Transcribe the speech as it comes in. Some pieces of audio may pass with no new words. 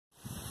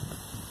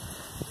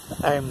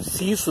I am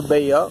C.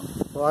 Subbiah,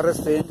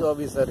 Forest Range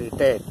Officer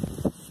retired,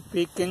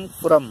 speaking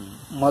from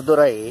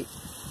Madurai,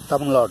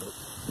 Tamilnadu.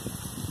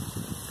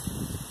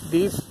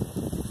 This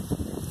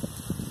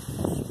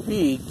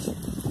speech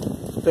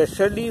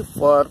specially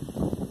for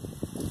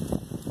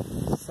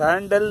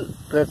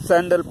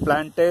Redsanders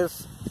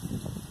planters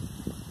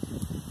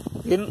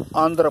in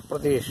Andhra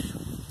Pradesh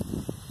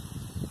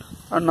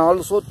and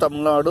also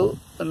Tamilnadu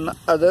and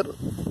other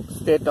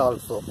state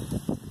also.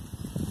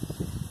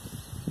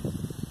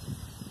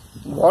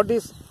 What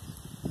is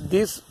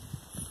this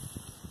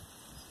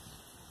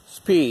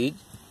speech?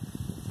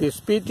 The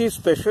speech is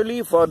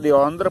specially for the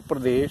Andhra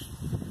Pradesh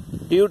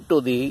due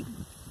to the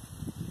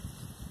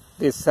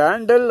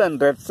sandal and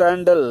red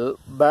sandal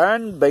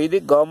banned by the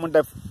government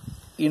of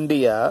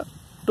India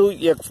to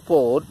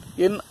export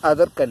in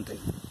other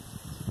countries.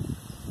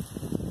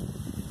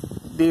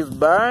 This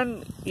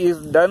ban is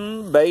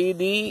done by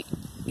the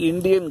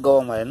Indian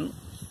government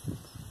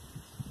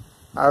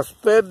as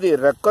per the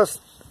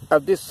request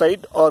of the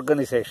site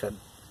organization.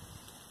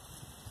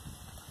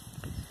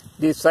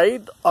 The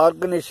site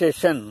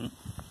organization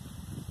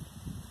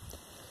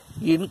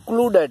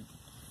included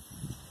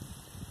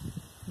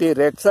the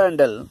red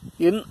sandal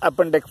in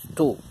Appendix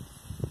 2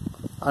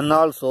 and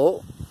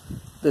also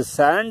the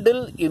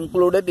sandal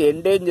included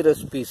endangered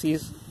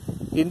species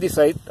in the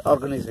site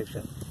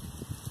organization.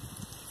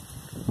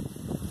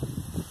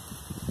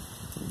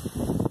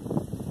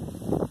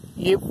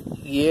 If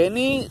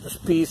any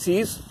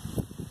species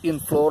in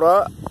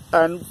flora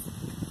and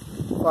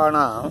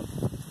fauna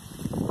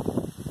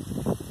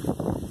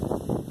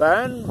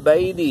banned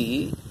by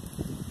the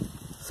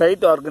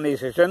site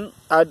organization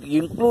are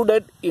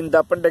included in the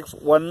Appendix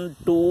 1,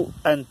 2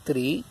 and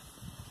 3,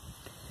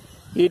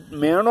 it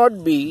may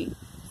not be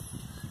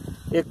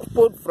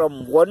export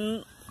from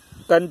one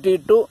country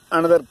to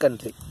another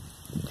country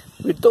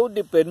without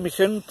the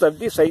permission of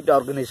the site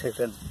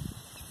organization.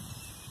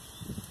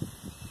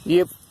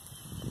 If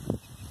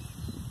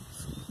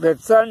red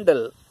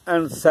sandal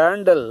and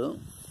sandal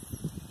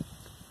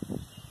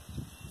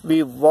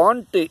we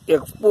want to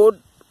export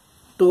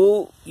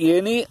to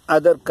any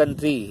other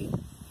country,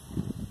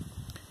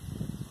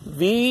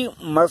 we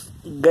must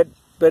get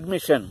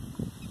permission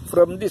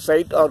from the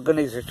site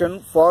organization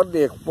for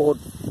the export.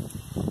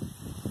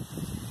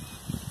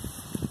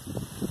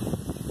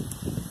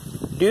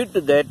 Due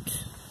to that,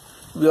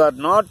 we are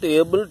not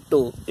able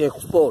to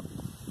export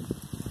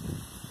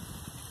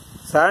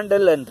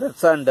sandal and red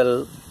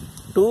sandal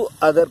to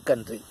other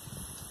country.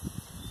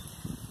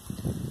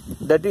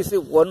 That is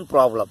one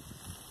problem.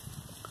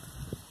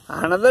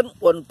 Another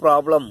one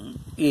problem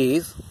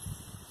is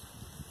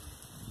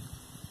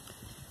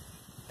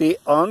the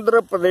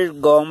Andhra Pradesh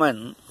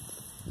government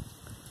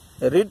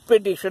writ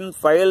petition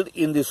filed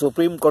in the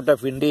Supreme Court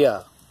of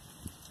India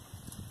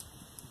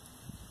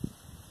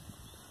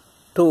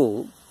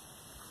to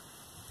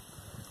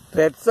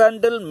red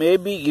sandal may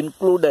be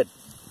included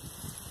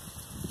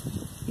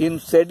in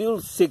Schedule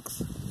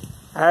 6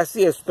 as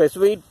a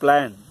specified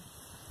plan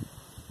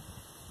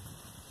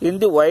in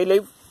the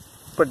Wildlife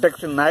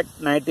Protection Act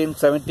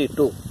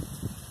 1972.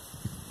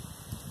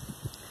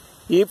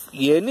 If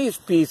any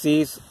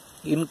species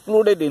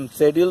included in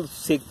Schedule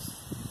 6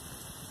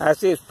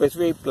 as a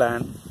specific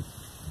plan,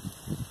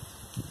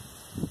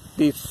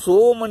 the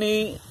so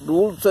many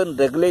rules and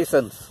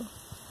regulations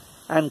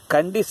and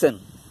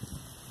conditions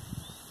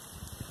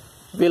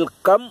will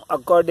come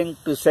according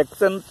to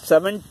Section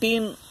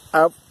 17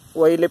 of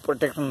Wildlife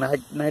Protection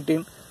Act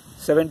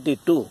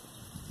 1972.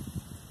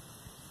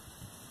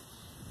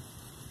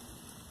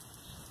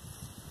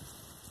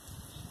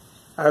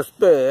 As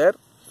per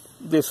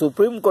the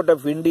Supreme Court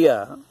of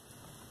India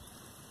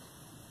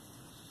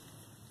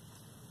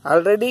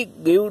already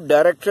give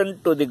direction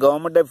to the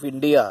Government of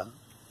India,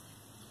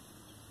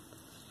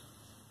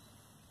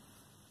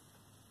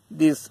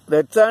 this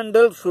red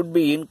sandal should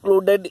be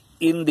included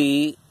in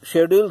the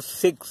Schedule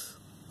 6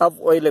 of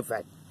Wildlife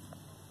Act.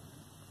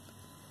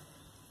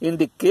 In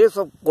the case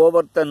of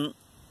Govardhan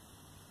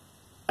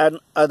and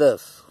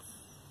others,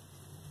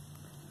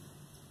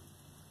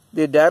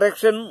 the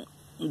direction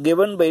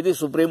given by the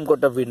Supreme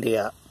Court of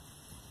India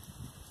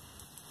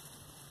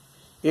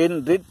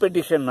in writ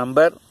petition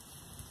number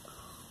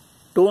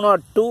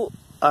 202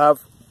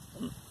 of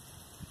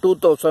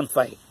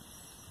 2005.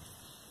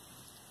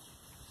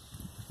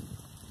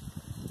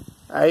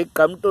 I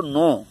come to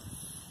know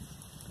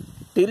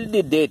till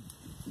the date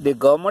the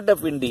Government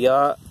of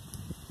India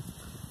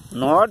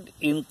not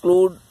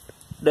included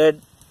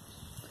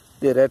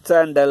the red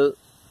sandal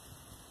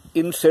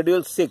in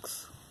Schedule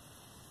 6.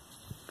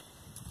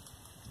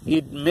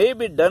 It may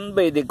be done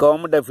by the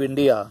Government of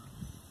India.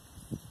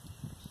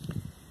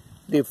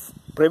 The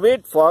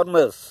private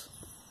farmers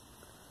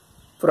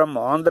from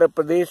Andhra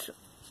Pradesh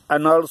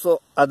and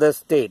also other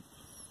states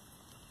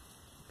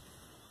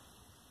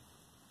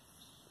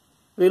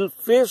will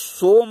face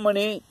so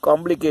many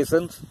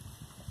complications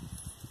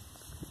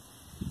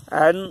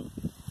and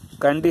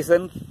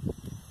conditions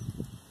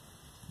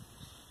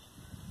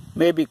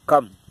may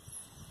become,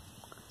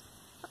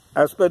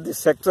 as per the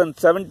section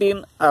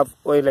 17 of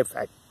Wildlife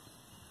Act.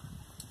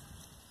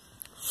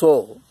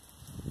 So,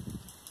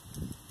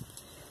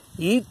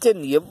 each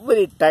and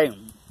every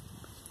time,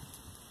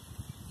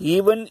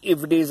 even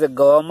if it is a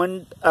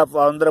government of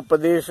Andhra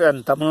Pradesh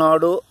and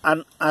Tamilnadu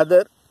and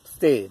other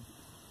states,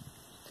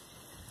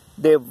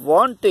 they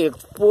want to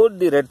export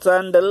the red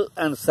sandal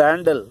and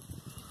sandal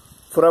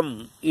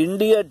from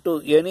India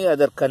to any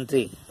other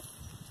country.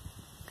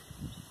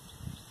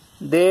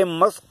 They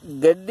must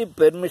get the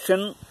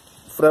permission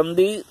from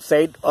the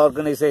site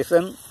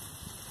organization,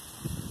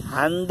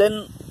 and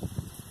then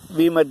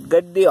we must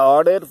get the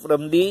order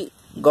from the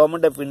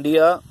Government of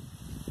India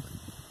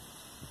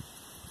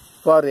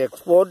for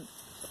export,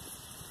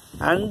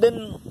 and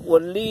then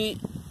only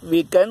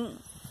we can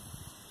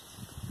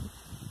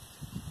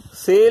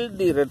sell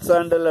the red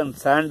sandal and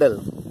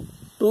sandal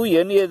to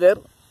any other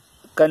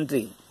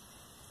country,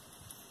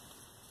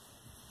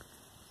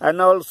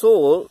 and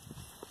also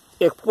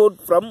export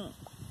from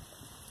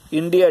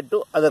India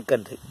to other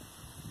country.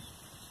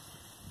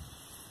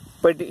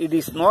 But it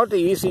is not an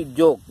easy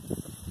joke.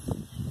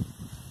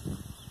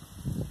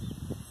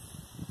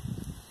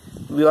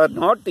 We are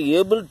not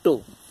able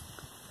to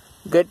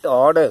get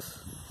orders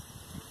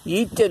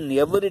each and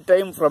every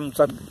time from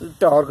such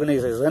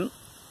organization.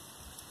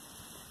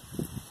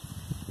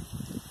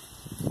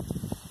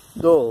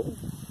 Though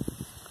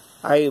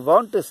I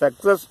want to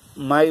success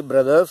my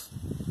brothers,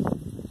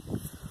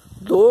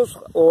 those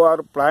who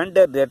are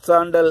planted red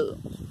sandal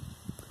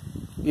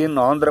in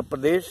Andhra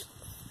Pradesh,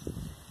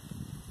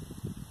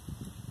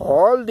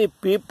 all the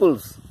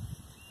peoples,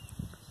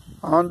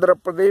 Andhra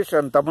Pradesh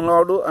and Tamil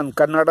Nadu and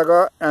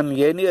Karnataka and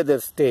any other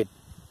state,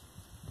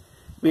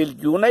 will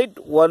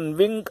unite one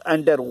wing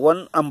under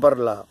one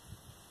umbrella.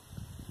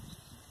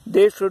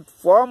 They should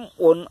form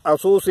one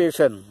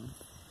association,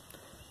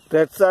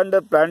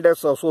 Redsander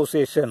Planters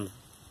Association.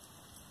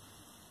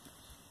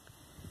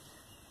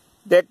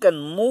 They can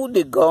move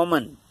the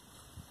government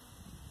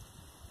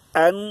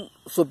and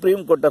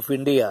Supreme Court of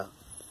India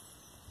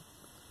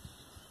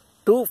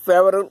to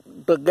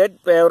get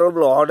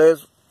favorable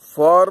orders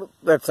for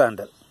red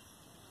sandal.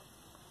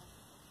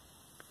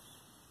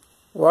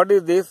 What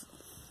is this?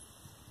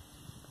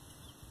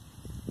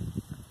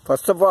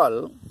 First of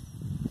all,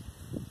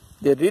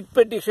 the writ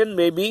petition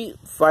may be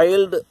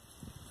filed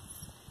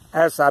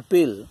as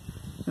appeal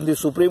in the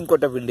Supreme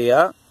Court of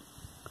India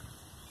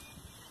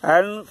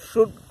and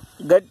should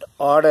get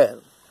order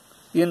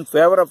in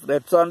favor of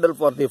red sandal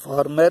for the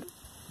farmer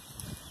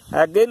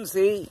against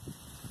the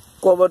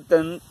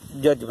overturned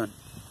judgment.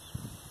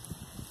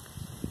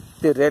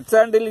 The red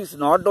sandal is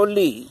not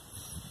only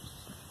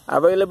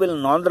available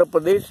in Andhra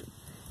Pradesh,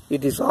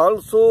 it is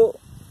also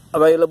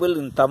available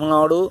in Tamil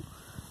Nadu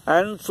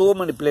and so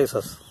many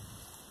places.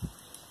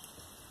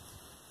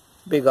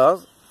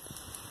 Because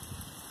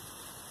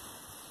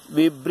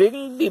we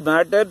bring the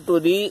matter to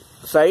the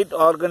site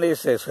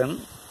organization,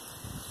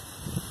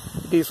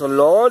 it is a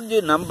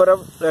large number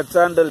of red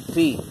sandal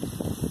tree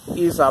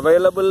is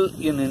available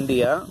in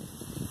India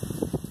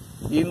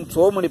in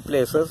so many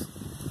places,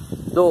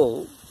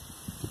 though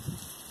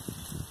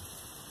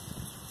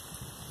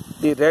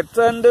the red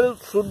sandal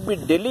should be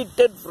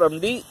deleted from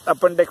the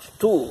appendix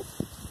 2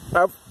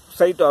 of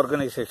site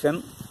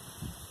organization,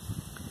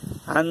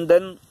 and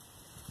then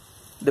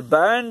the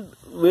ban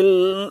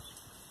will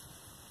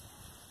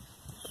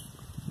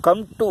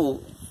come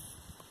to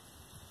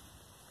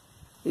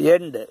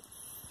end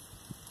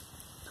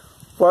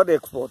for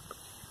export.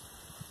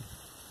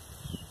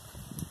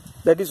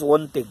 That is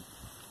one thing.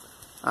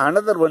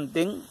 Another one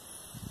thing,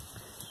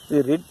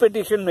 the writ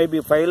petition may be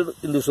filed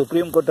in the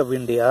Supreme Court of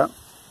India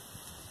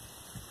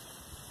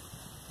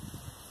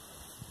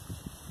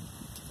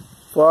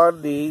for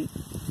the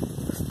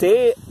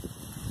stay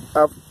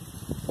of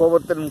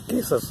overturned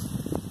cases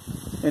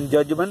in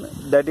judgment,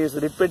 that is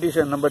writ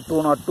petition number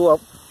 202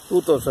 of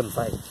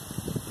 2005.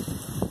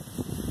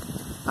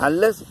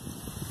 Unless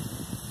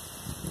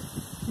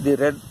the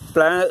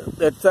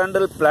red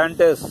sandal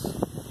planters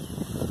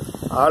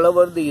all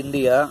over the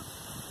India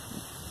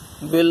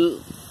will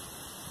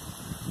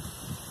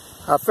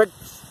affect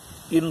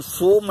in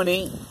so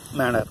many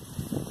manner,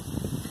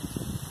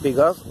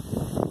 because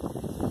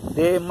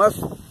they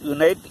must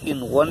unite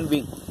in one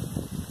wing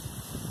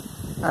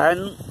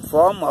and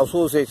form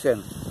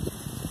association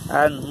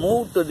and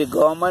move to the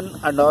government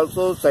and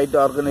also site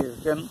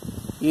organization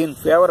in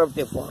favor of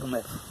the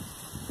farmers.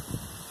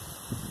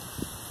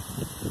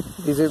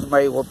 This is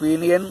my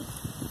opinion.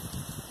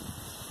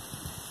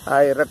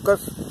 I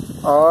request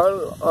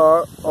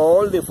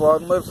all the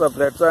farmers of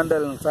red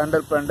sandal and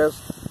sandal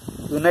planters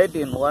unite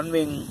in one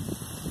wing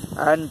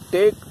and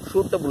take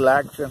suitable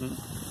action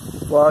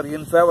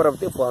in favor of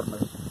the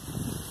farmers.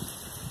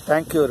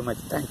 Thank you very much.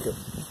 Thank you.